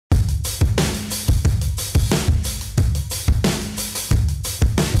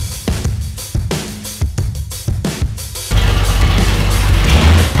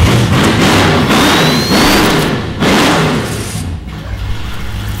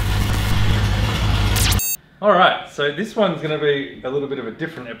Alright, so this one's going to be a little bit of a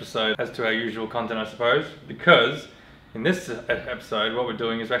different episode as to our usual content, I suppose, because in this episode what we're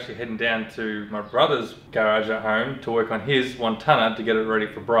doing is we're actually heading down to my brother's garage at home to work on his 1 tonner to get it ready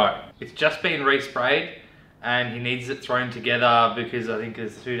for Bright. It's just been resprayed and he needs it thrown together because I think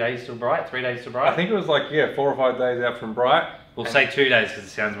there's 2 days till Bright, 3 days till Bright. I think it was like, yeah, 4 or 5 days out from Bright. We'll say 2 days because it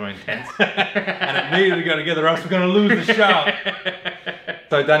sounds more intense. And it needed to go together or else we're going to lose the shop.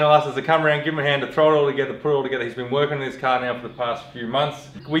 So Daniel asked us to come around, give him a hand to throw it all together, put it all together. He's been working on this car now for the past few months.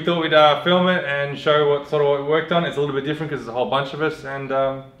 We thought we'd film it and show what sort of what we worked on. It's a little bit different because there's a whole bunch of us, and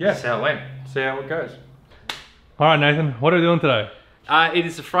yeah. See how it went. See how it goes. All right, Nathan, what are we doing today? It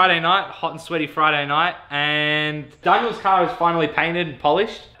is a Friday night, hot and sweaty Friday night, and Daniel's car is finally painted and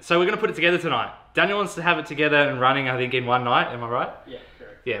polished. So we're going to put it together tonight. Daniel wants to have it together and running, I think, in one night. Am I right? Yeah,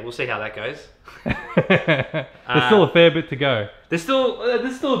 correct. Yeah, we'll see how that goes. There's still a fair bit to go. There's still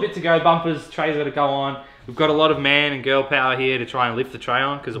a bit to go. Bumpers, trays got to go on. We've got a lot of man and girl power here to try and lift the tray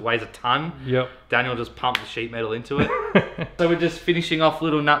on because it weighs a ton. Yep. Daniel just pumped the sheet metal into it. So we're just finishing off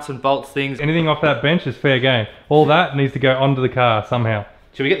little nuts and bolts things. Anything off that bench is fair game. All that needs to go onto the car somehow.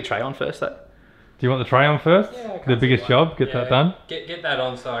 Should we get the tray on first though? Do you want the tray on first? Yeah, the biggest job, get that done? Get that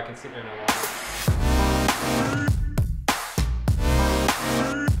on so I can sit there in a while.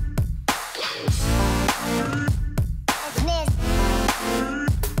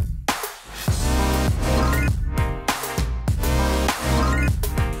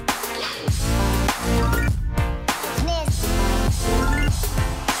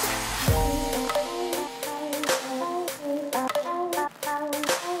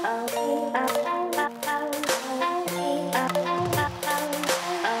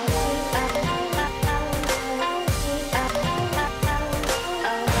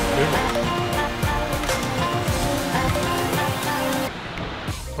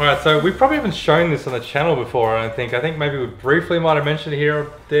 Alright, so we probably haven't shown this on the channel before, I don't think. I think maybe we briefly might have mentioned it here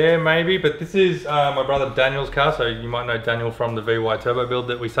or there, maybe. But this is my brother Daniel's car, so you might know Daniel from the VY Turbo build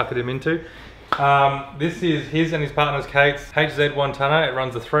that we suckered him into. This is his and his partner's Kate's HZ 1 tonner. It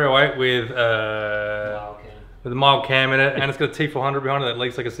runs a 308 with a mild cam in it, and it's got a T400 behind it that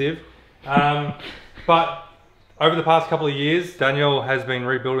leaks like a sieve. But over the past couple of years, Daniel has been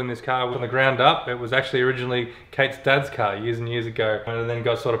rebuilding this car from the ground up. It was actually originally Kate's dad's car years and years ago, and then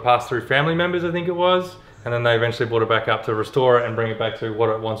got sort of passed through family members, I think it was, and then they eventually brought it back up to restore it and bring it back to what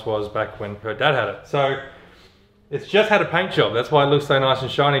it once was back when her dad had it. So it's just had a paint job. That's why it looks so nice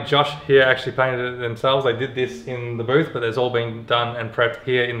and shiny. Josh here actually painted it themselves. They did this in the booth, but it's all been done and prepped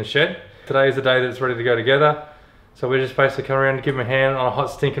here in the shed. Today is the day that it's ready to go together. So we're just basically coming around to give him a hand on a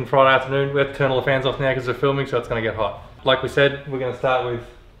hot stinking Friday afternoon. We have to turn all the fans off now because they're filming, so it's going to get hot. Like we said, we're going to start with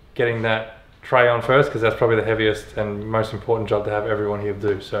getting that tray on first because that's probably the heaviest and most important job to have everyone here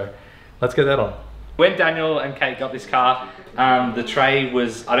do. So let's get that on. When Daniel and Kate got this car, the tray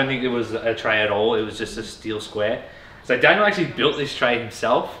was, I don't think it was a tray at all, it was just a steel square. So Daniel actually built this tray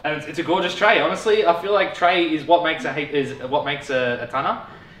himself, and it's a gorgeous tray. Honestly, I feel like tray is what makes a tonner.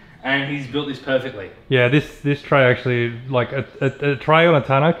 And he's built this perfectly. Yeah, this tray actually, like a tray on a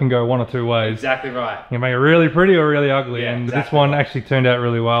tonner can go 1 or 2 ways. Exactly right. You can make it really pretty or really ugly, yeah, and exactly this one actually turned out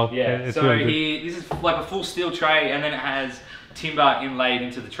really well. Yeah, it's so really this is like a full steel tray, and then it has timber inlaid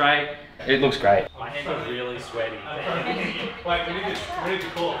into the tray. It looks great. My hands are really sweaty. Wait, we need to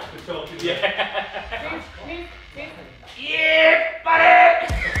call it. Yeah. Yeah, buddy!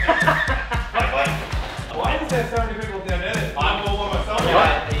 Why is there so many people down there? I'm all by myself.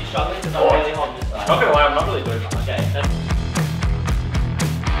 Yeah, are you struggling? Because I'm really hot this side. Not gonna lie, I'm not really doing much. Okay.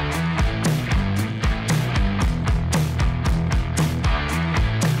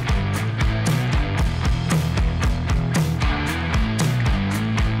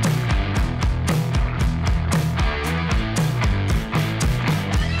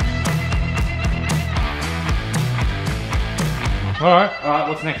 Alright,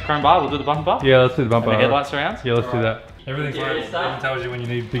 what's next? Chrome bar? We'll do the bumper bar? Yeah, let's do the bumper. And the headlight surrounds? Yeah, let's do that. Everything's like, everyone tells you when you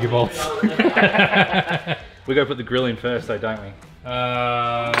need bigger bolts. We go put the grill in first though, don't we?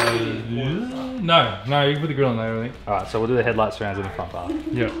 No, you can put the grill in there, I think. Alright, so we'll do the headlight surrounds in the front bar.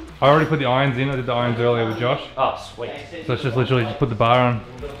 Yeah. I already put the irons in. I did the irons earlier with Josh. Oh, sweet. So it's just literally just put the bar on.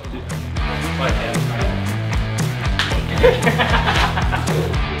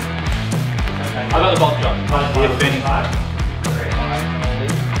 I got the bolt job. Yeah, burning hard.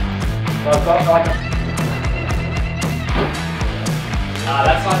 So I've got like a...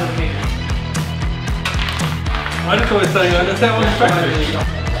 that side of the thing. I just always say that's that one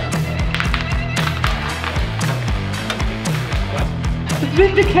The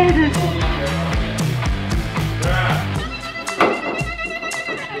Vindicators!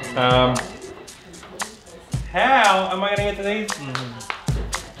 How am I gonna get to these?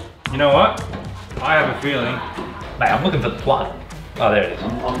 You know what? I have a feeling. Mate, I'm looking for the plug. Oh, there it is.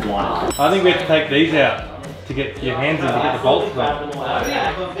 I'm blind. I think we have to take these out to get your hands in to get the bolts on.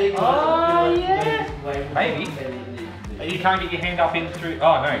 Oh, yeah. Maybe. You can't get your hand up in through.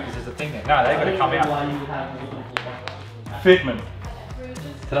 Oh, no, because there's a thing there. No, they've got to come out. Fitment.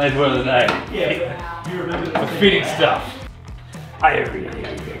 Today's word of the day. Yeah. You remember The fitting stuff. I agree.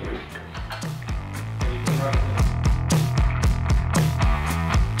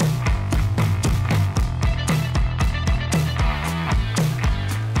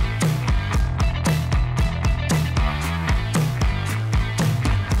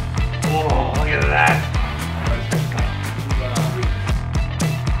 Oh, look at that.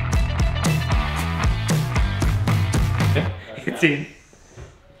 It's in.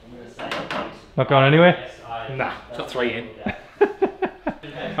 Not going anywhere? Nah, got 3 in.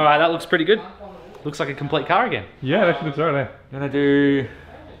 Alright, that looks pretty good. Looks like a complete car again. Yeah, it actually looks right there. Gonna do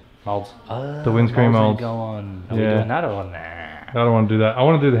molds. The windscreen molds. Go on. Are we Yeah. doing that or nah? I don't want to do that. I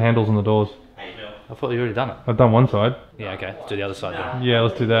want to do the handles on the doors. I thought you already done it. I've done one side. Yeah, okay. Let's do the other side then. Yeah,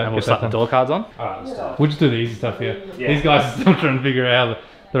 let's do that. And we'll Get that slap the done. door cards on. Alright, let's start. We'll just do the easy stuff here. Yeah. These guys are still trying to figure out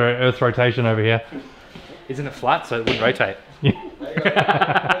the Earth's rotation over here. Isn't it flat so it wouldn't rotate?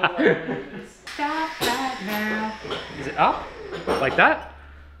 Stop that now. Is it up? Like that?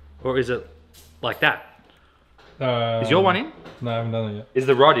 Or is it like that? Is your one in? No, I haven't done it yet. Is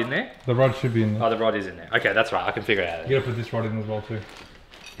the rod in there? The rod should be in there. Oh, the rod is in there. Okay, that's right. I can figure it out. You gotta put this rod in as well too.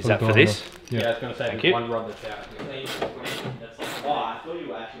 Is that for this? Yeah. I was going to say Thank you. one rod that's out. Oh, I thought you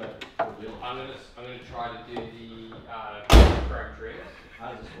were actually I'm gonna try to do the chrome trim.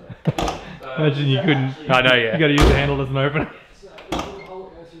 How does this work? Imagine you couldn't. I know, yeah. You gotta use the handle, doesn't open.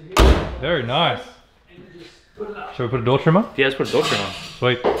 Very nice. Shall we put a door trimmer? Yeah, let's put a door trim on.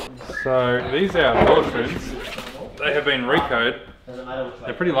 Sweet. So these are door trims. They have been recoed. Doesn't matter which way.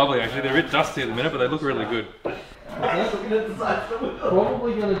 They're pretty lovely actually. They're a bit dusty at the minute, but they look really good.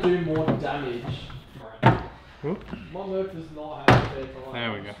 Probably going to do more damage. Oop. My Murph does not have a fair time.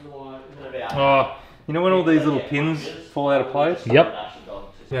 There we go. About Oh, you know when all these little pins fall out of place? Yep.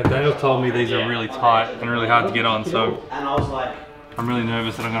 Yeah, Daniel told me these are really tight and really hard to get on, so and I was like, I'm really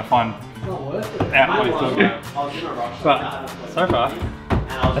nervous that I'm going to find It's not worth it. out what he's talking about. I was in a rush. But so far,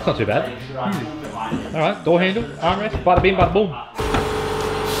 That's not too bad. Alright, door handle, armrest, bada bing, bada boom.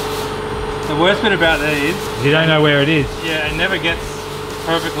 the worst bit about these, You don't know where it is. yeah, it never gets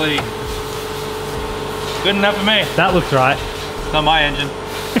perfectly good enough for me. That looks right. It's not my engine.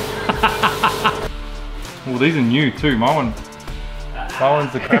 Well, these are new too. My one's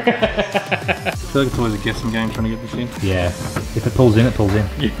the crap. I feel like it's always a guessing game trying to get this in. Yeah. If it pulls in, it pulls in.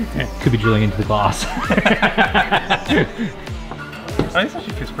 Could be drilling into the glass. Oh, this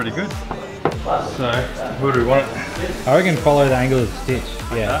actually fits pretty good. So, where do we want it? I reckon follow the angle of the stitch.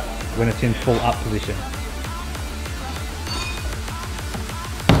 Yeah. When it's in full up position.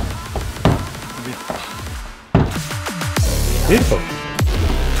 Beautiful.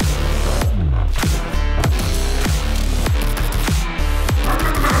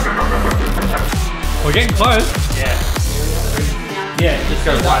 We're getting close. Yeah. Yeah, just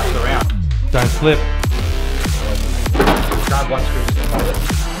go right around. Don't slip. Grab one screw just to hold it.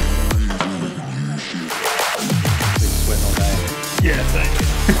 Been sweating all day. Yeah, same.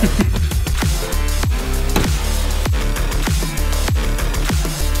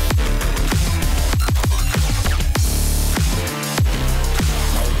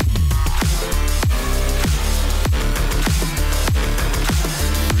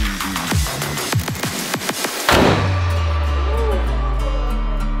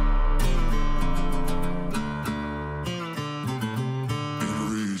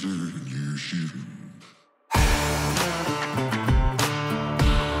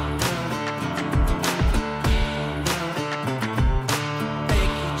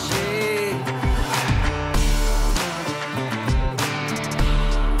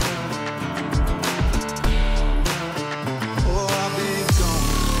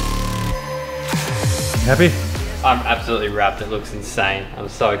 Happy? I'm absolutely wrapped. It looks insane. I'm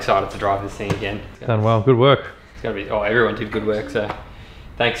so excited to drive this thing again. Done well. Good work. It's gonna be. Oh, everyone did good work. So,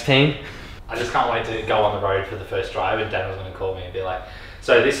 thanks, team. I just can't wait to go on the road for the first drive and Daniel's going to call me and be like,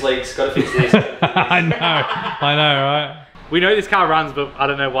 so this leak's got to fix this. I know, right? We know this car runs, but I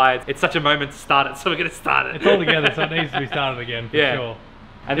don't know why. It's such a moment to start it, so we're going to start it. It's all together, so it needs to be started again, for Yeah. sure.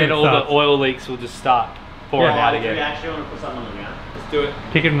 And then all the oil leaks will just start pouring out Do we again. actually want to put something on the ground? Let's do it.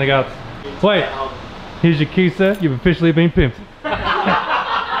 Kick it in the guts. Wait, here's your key, sir. You've officially been pimped.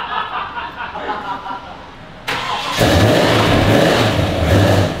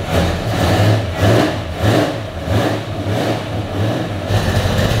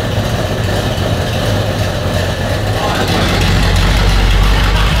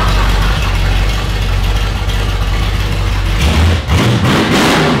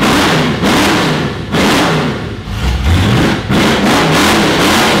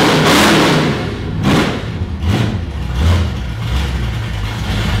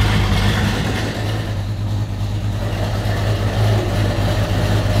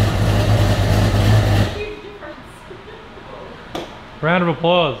 Round of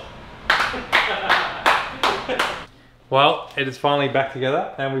applause. Well, it is finally back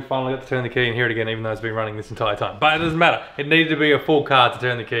together and we finally got to turn the key and hear it again, even though it's been running this entire time. But it doesn't matter. It needed to be a full car to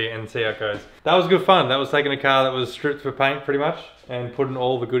turn the key and see how it goes. That was good fun. That was taking a car that was stripped for paint pretty much and putting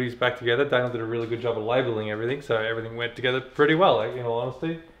all the goodies back together. Daniel did a really good job of labeling everything, so everything went together pretty well, like, in all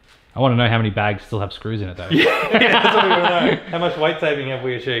honesty. I want to know how many bags still have screws in it though. Yeah, that's what we want to know. How much weight saving have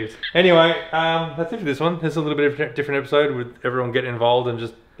we achieved? Anyway, that's it for this one. This is a little bit of a different episode with everyone getting involved and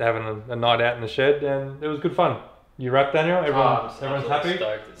just having a night out in the shed, and it was good fun. You wrapped, Daniel? Everyone's happy?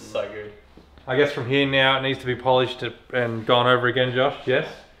 Stoked. It's so good. I guess from here now it needs to be polished and gone over again, Josh, yes?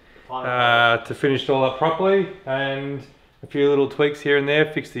 To finish it all up properly, and a few little tweaks here and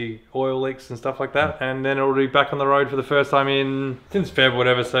there, fix the oil leaks and stuff like that, and then it'll be back on the road for the first time since Feb,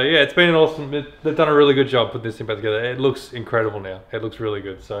 whatever. So yeah, it's been an awesome, they've done a really good job putting this thing back together. It looks incredible now. It looks really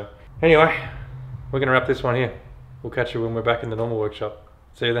good. So anyway, we're gonna wrap this one here. We'll catch you when we're back in the normal workshop.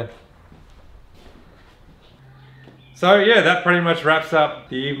 See you then. So yeah, that pretty much wraps up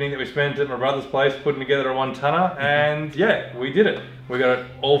the evening that we spent at my brother's place putting together a 1-tonner, and yeah, we did it. We got it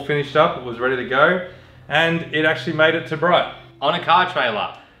all finished up, it was ready to go, and it actually made it to Bright. On a car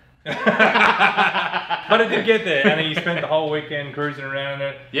trailer. But it did get there, and he spent the whole weekend cruising around in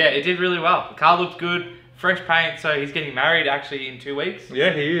it. Yeah, it did really well. The car looked good, fresh paint, so he's getting married actually in 2 weeks.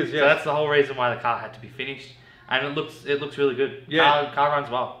 Yeah, he is, yeah. So that's the whole reason why the car had to be finished. And it looks really good. Yeah. Car runs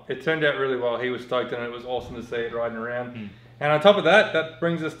well. It turned out really well. He was stoked and it was awesome to see it riding around. And on top of that, that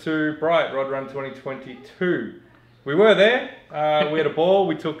brings us to Bright Rod Run 2022. We were there, we had a ball,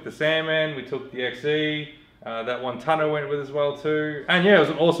 we took the Sandman, we took the XE, that 1-tonner went with as well too. And yeah, it was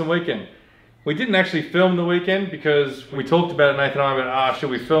an awesome weekend. We didn't actually film the weekend because we talked about it, Nathan and I, about,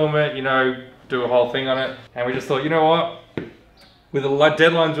 should we film it, you know, do a whole thing on it. And we just thought, you know what? With the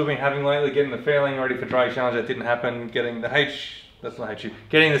deadlines we've been having lately, getting the Fairlane ready for Drag Challenge, that didn't happen. Getting the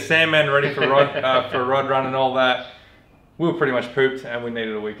getting the Sandman ready for Rod Run and all that, we were pretty much pooped and we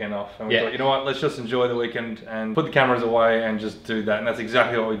needed a weekend off. And we thought, you know what, let's just enjoy the weekend and put the cameras away and just do that. And that's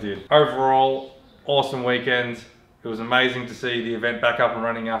exactly what we did. Overall, awesome weekend. It was amazing to see the event back up and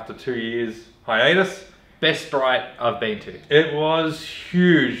running after 2 years hiatus. Best Bright I've been to. It was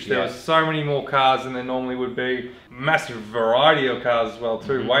huge. There were so many more cars than there normally would be. Massive variety of cars as well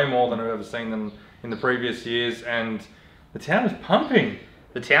too. Way more than I've ever seen them in the previous years. And the town was pumping.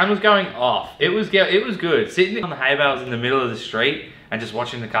 The town was going off. It was good. Sitting on the hay bales in the middle of the street and just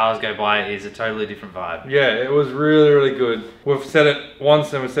watching the cars go by is a totally different vibe. Yeah, it was really, really good. We've said it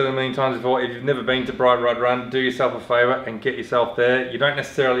once and we've said it a million times before. If you've never been to Bright Rod Run, do yourself a favour and get yourself there. You don't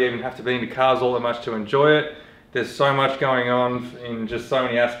necessarily even have to be into cars all that much to enjoy it. There's so much going on in just so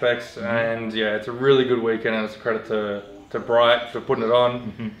many aspects, and yeah, it's a really good weekend, and it's a credit to Bright for putting it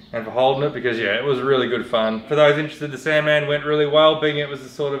on and for holding it, because yeah, it was really good fun. For those interested, the Sandman went really well, being it was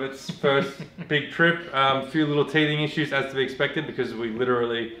sort of its first big trip. A few little teething issues as to be expected, because we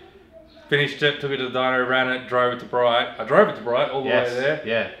literally finished it, took it to the dyno, ran it, drove it to Bright. I drove it to Bright all the way there.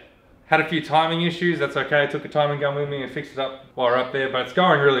 Yeah. Had a few timing issues, that's okay. I took a timing gun with me and fixed it up while we're up there, but it's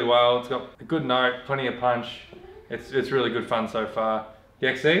going really well. It's got a good note, plenty of punch. It's really good fun so far. The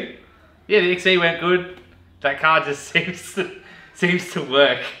XE? Yeah, the XE went good. That car just seems to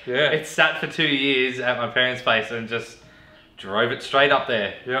work. Yeah. It sat for 2 years at my parents' place and just drove it straight up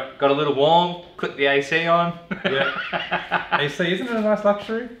there. Yep. Got a little warm, clicked the AC on. Yeah. AC, isn't it a nice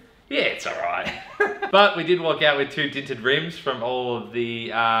luxury? Yeah, it's alright. But we did walk out with 2 tinted rims from all of the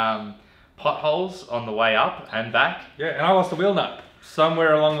potholes on the way up and back. Yeah, and I lost a wheel nut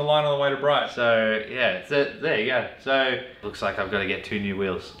somewhere along the line on the way to Bright. So yeah, there you go. So looks like I've got to get 2 new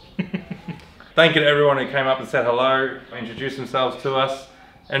wheels. Thank you to everyone who came up and said hello, introduced themselves to us.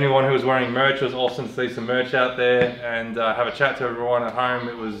 Anyone who was wearing merch, it was awesome to see some merch out there and have a chat to everyone at home.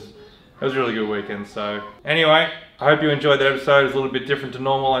 It was a really good weekend. So anyway, I hope you enjoyed that episode. It was a little bit different to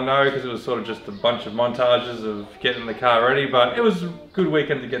normal, I know, because it was sort of just a bunch of montages of getting the car ready, but it was a good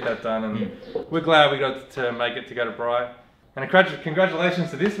weekend to get that done, and we're glad we got to make it to go to Bright. And congratulations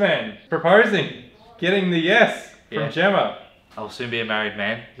to this man, proposing, getting the yes from Gemma. I'll soon be a married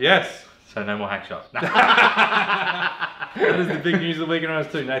man. Yes. So no more Hackshop. That is the big news of the weekend on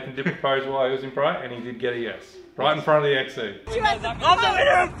us too. Nathan did propose while he was in Bright, and he did get a yes. Right in front of the XE. I'm the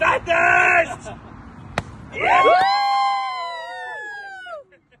winner of Bathurst!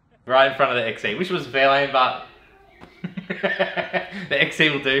 Right in front of the XE, which was Fairlane, but the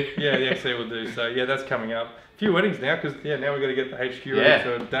XE will do. Yeah, the XE will do. So yeah, that's coming up. A few weddings now, because yeah, now we've got to get the HQ ready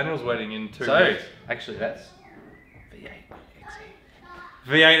for Daniel's wedding in 2 weeks. Actually, that's V8 XE.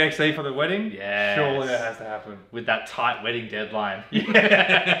 V8 XE for the wedding? Yes. Surely that has to happen. With that tight wedding deadline.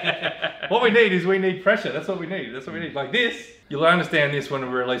 What we need is pressure. That's what we need. That's what we need. Like this, you'll understand this when we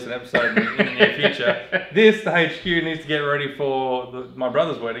release an episode in the near future. This, the HQ needs to get ready for my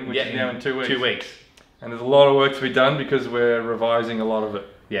brother's wedding, which is now in 2 weeks. 2 weeks. And there's a lot of work to be done because we're revising a lot of it.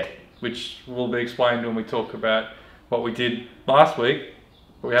 Yeah. Which will be explained when we talk about what we did last week,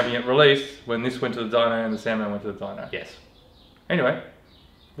 but we haven't yet released, when this went to the dyno and the Sandman went to the dyno. Yes. Anyway,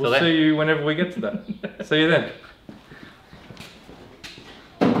 we'll Till then. see you whenever we get to that. See you then.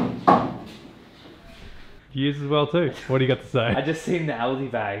 Yours as well too. What do you got to say? I just seen the Aldi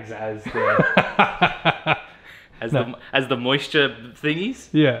bags as the as the moisture thingies.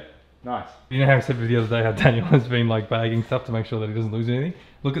 Yeah. Nice. You know how I said the other day how Daniel has been like bagging stuff to make sure that he doesn't lose anything?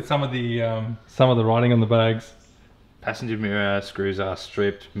 Look at some of the writing on the bags. Passenger mirror screws are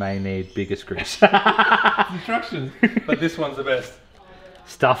stripped, may need bigger screws. Instructions. But this one's the best.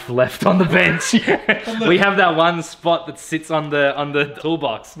 Stuff left on the bench. We have that one spot that sits on the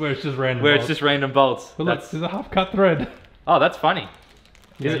toolbox Where it's just random where bolts. it's just random bolts. But look, there's a half cut thread. Oh, that's funny.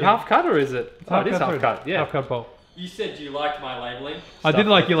 Is it half cut or is it? It's Oh, it is half thread. cut. Yeah. Half cut bolt. You said you liked my labeling. I did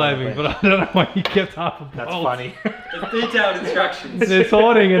like your left on the labeling, but I don't know why you kept half a bolt. That's funny. It's detailed instructions. There's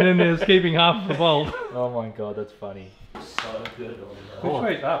sorting and then there's keeping half of the bolt. Oh my god, that's funny. So good. Which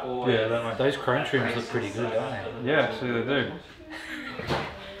way's up? Yeah, that way. Those chrome trims look pretty good, don't Yeah, actually they do.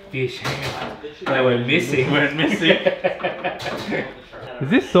 they? They were missing. Weren't missing. Is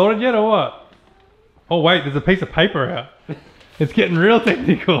this sorted yet or what? Oh wait, there's a piece of paper out. It's getting real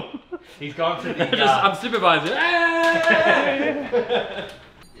technical. He's gone to the. I'm supervising.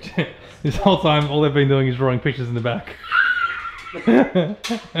 This whole time, all they've been doing is drawing pictures in the back.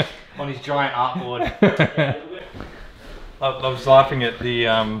 On his giant artboard. I was laughing at the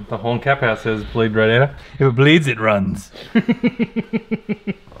horn cap how it says bleed radiator. If it bleeds, it runs.